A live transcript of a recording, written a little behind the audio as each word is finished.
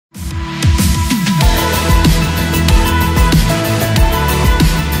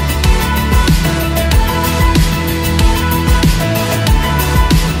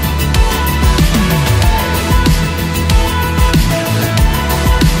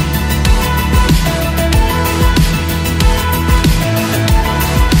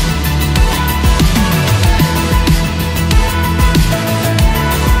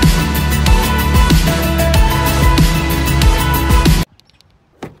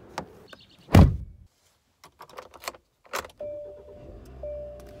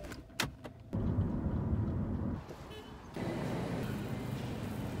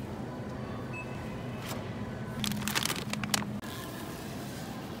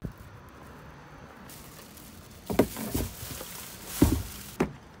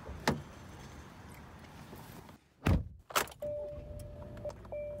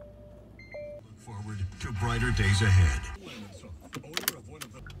brighter days ahead.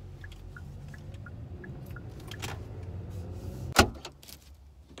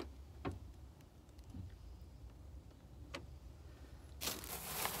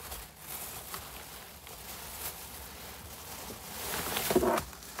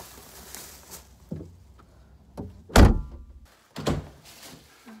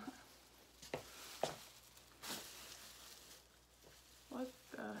 What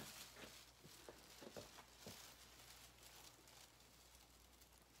the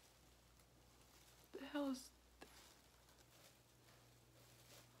hell is...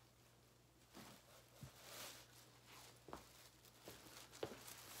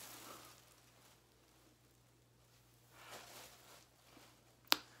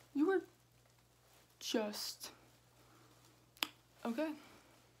 You were just... Okay.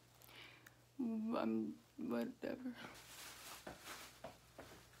 Whatever.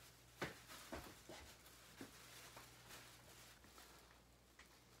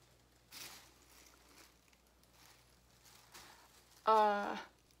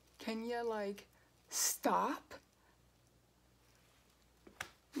 Can you, like, stop?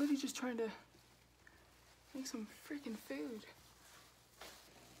 Literally just trying to make some freaking food.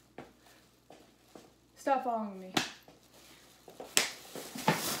 Stop following me.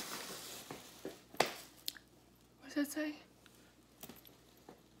 What does that say?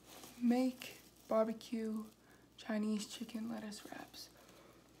 Make barbecue Chinese chicken lettuce wraps.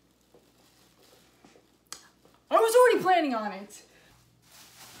 I was already planning on it.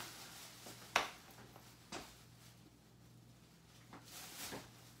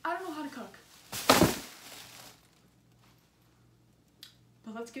 I don't know how to cook.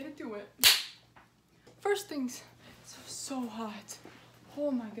 But let's get into it. First things, it's so hot. Oh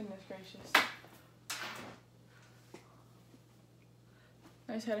my goodness gracious.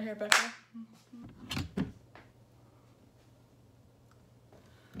 Nice head of hair, Becca.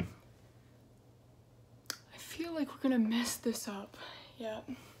 I feel like we're gonna mess this up. Yeah.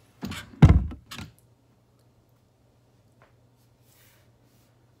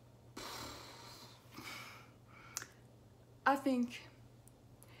 I think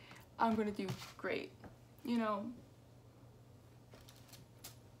I'm gonna do great. You know,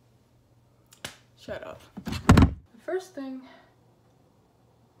 shut up. First thing,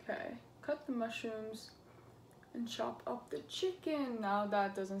 okay, cut the mushrooms and chop up the chicken. Now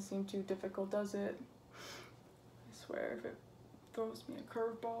that doesn't seem too difficult, does it? I swear, if it throws me a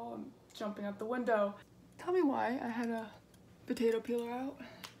curveball, I'm jumping out the window. Tell me why I had a potato peeler out.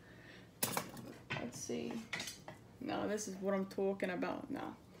 Let's see. No, this is what I'm talking about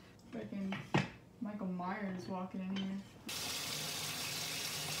now. Freaking Michael Myers walking in here.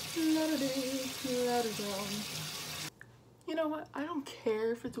 You know what? I don't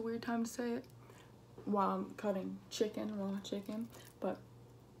care if it's a weird time to say it while I'm cutting chicken, raw chicken, but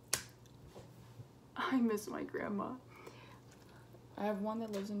I miss my grandma. I have one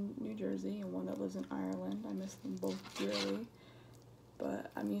that lives in New Jersey and one that lives in Ireland. I miss them both dearly, but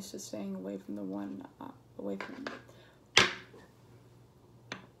I'm used to staying away from the one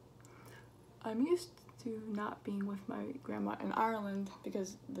I'm used to not being with my grandma in Ireland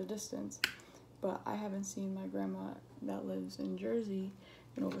because of the distance, but I haven't seen my grandma that lives in Jersey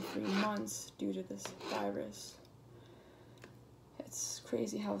in over 3 months due to this virus. It's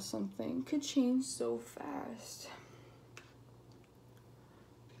crazy how something could change so fast.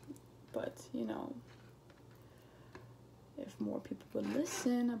 But, you know, if more people would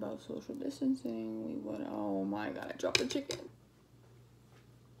listen about social distancing, we would... Oh my god, I dropped the chicken.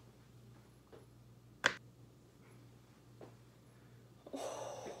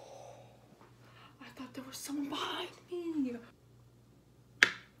 There was someone behind me.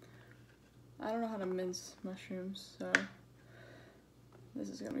 I don't know how to mince mushrooms, so this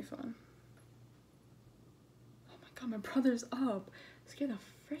is gonna be fun. Oh my god, my brother's up. Scared the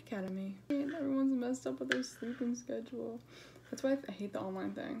frick out of me. Everyone's messed up with their sleeping schedule. That's why I hate the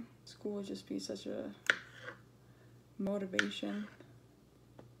online thing. School would just be such a motivational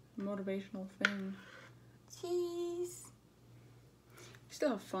thing. Jeez. We still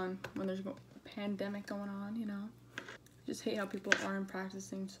have fun when there's a pandemic going on, you know. I just hate how people aren't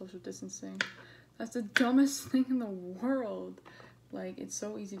practicing social distancing. That's the dumbest thing in the world. Like, it's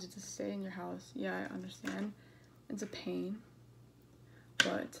so easy to just stay in your house. Yeah, I understand. It's a pain.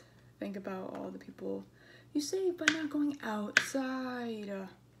 But think about all the people you save by not going outside.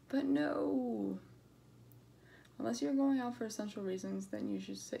 But no. Unless you're going out for essential reasons, then you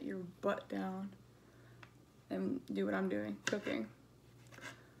should sit your butt down and do what I'm doing, cooking.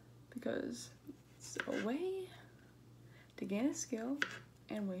 Because it's a way to gain a skill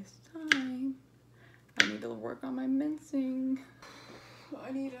and waste time. I need to work on my mincing.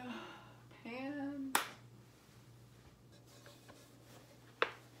 I need a pan.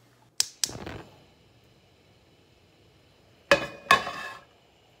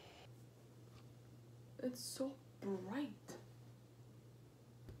 It's so bright.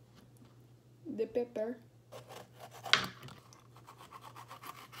 The pepper.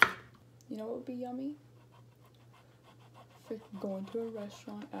 You know what would be yummy? For going to a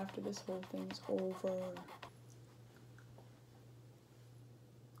restaurant after this whole thing's over.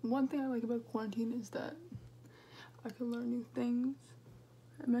 One thing I like about quarantine is that I can learn new things.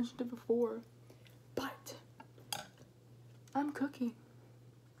 I mentioned it before, but I'm cooking.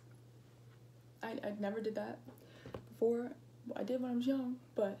 I never did that before. I did when I was young,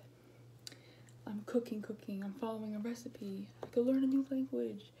 but I'm cooking. I'm following a recipe. I could learn a new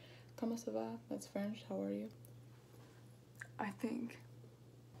language. Comment ça va? That's French. How are you? I think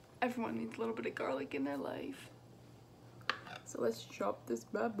everyone needs a little bit of garlic in their life. So let's chop this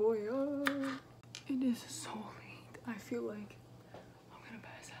bad boy up. It is so late. I feel like I'm gonna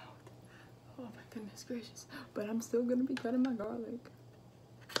pass out. Oh my goodness gracious. But I'm still gonna be cutting my garlic.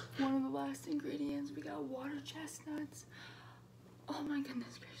 One of the last ingredients, we got water chestnuts. Oh my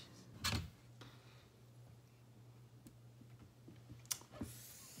goodness gracious.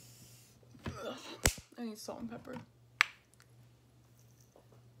 Ugh. I need salt and pepper.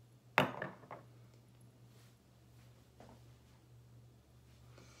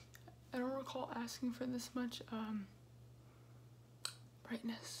 I don't recall asking for this much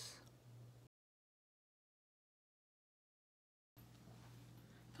brightness.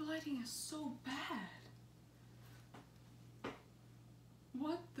 The lighting is so bad.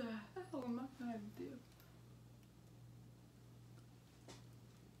 What the hell am I gonna do?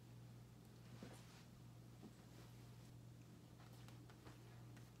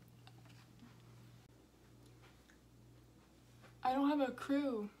 I don't have a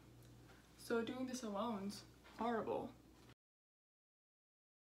crew, so doing this alone's horrible.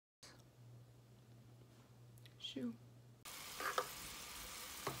 Shoot.